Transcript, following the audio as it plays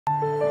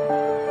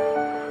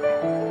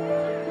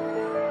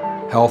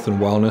Health and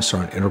wellness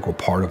are an integral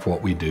part of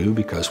what we do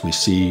because we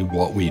see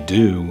what we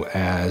do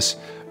as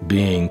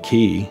being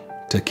key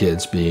to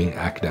kids being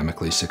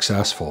academically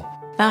successful.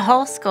 The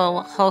whole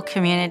school, whole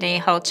community,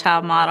 whole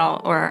child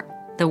model, or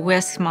the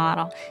WSCC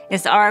model,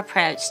 is our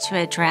approach to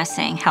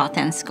addressing health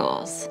in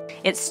schools.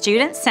 It's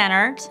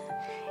student-centered.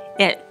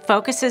 It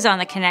focuses on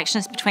the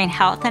connections between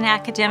health and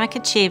academic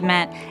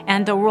achievement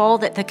and the role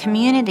that the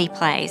community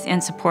plays in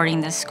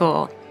supporting the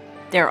school.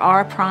 There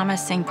are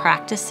promising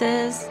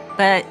practices,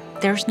 but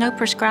there's no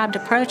prescribed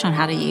approach on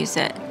how to use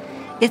it.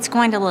 It's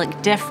going to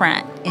look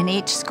different in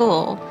each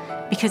school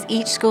because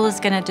each school is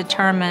going to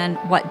determine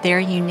what their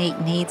unique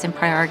needs and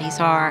priorities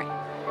are.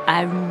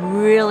 I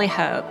really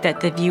hope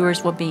that the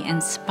viewers will be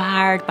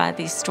inspired by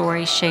these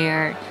stories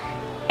shared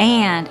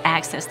and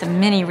access the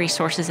many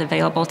resources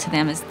available to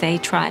them as they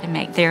try to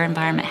make their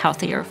environment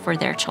healthier for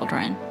their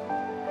children.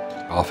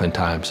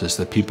 Oftentimes is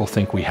that people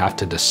think we have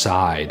to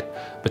decide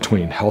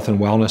between health and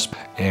wellness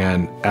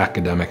and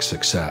academic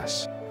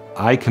success.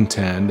 I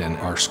contend, and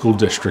our school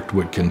district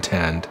would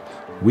contend,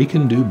 we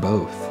can do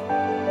both.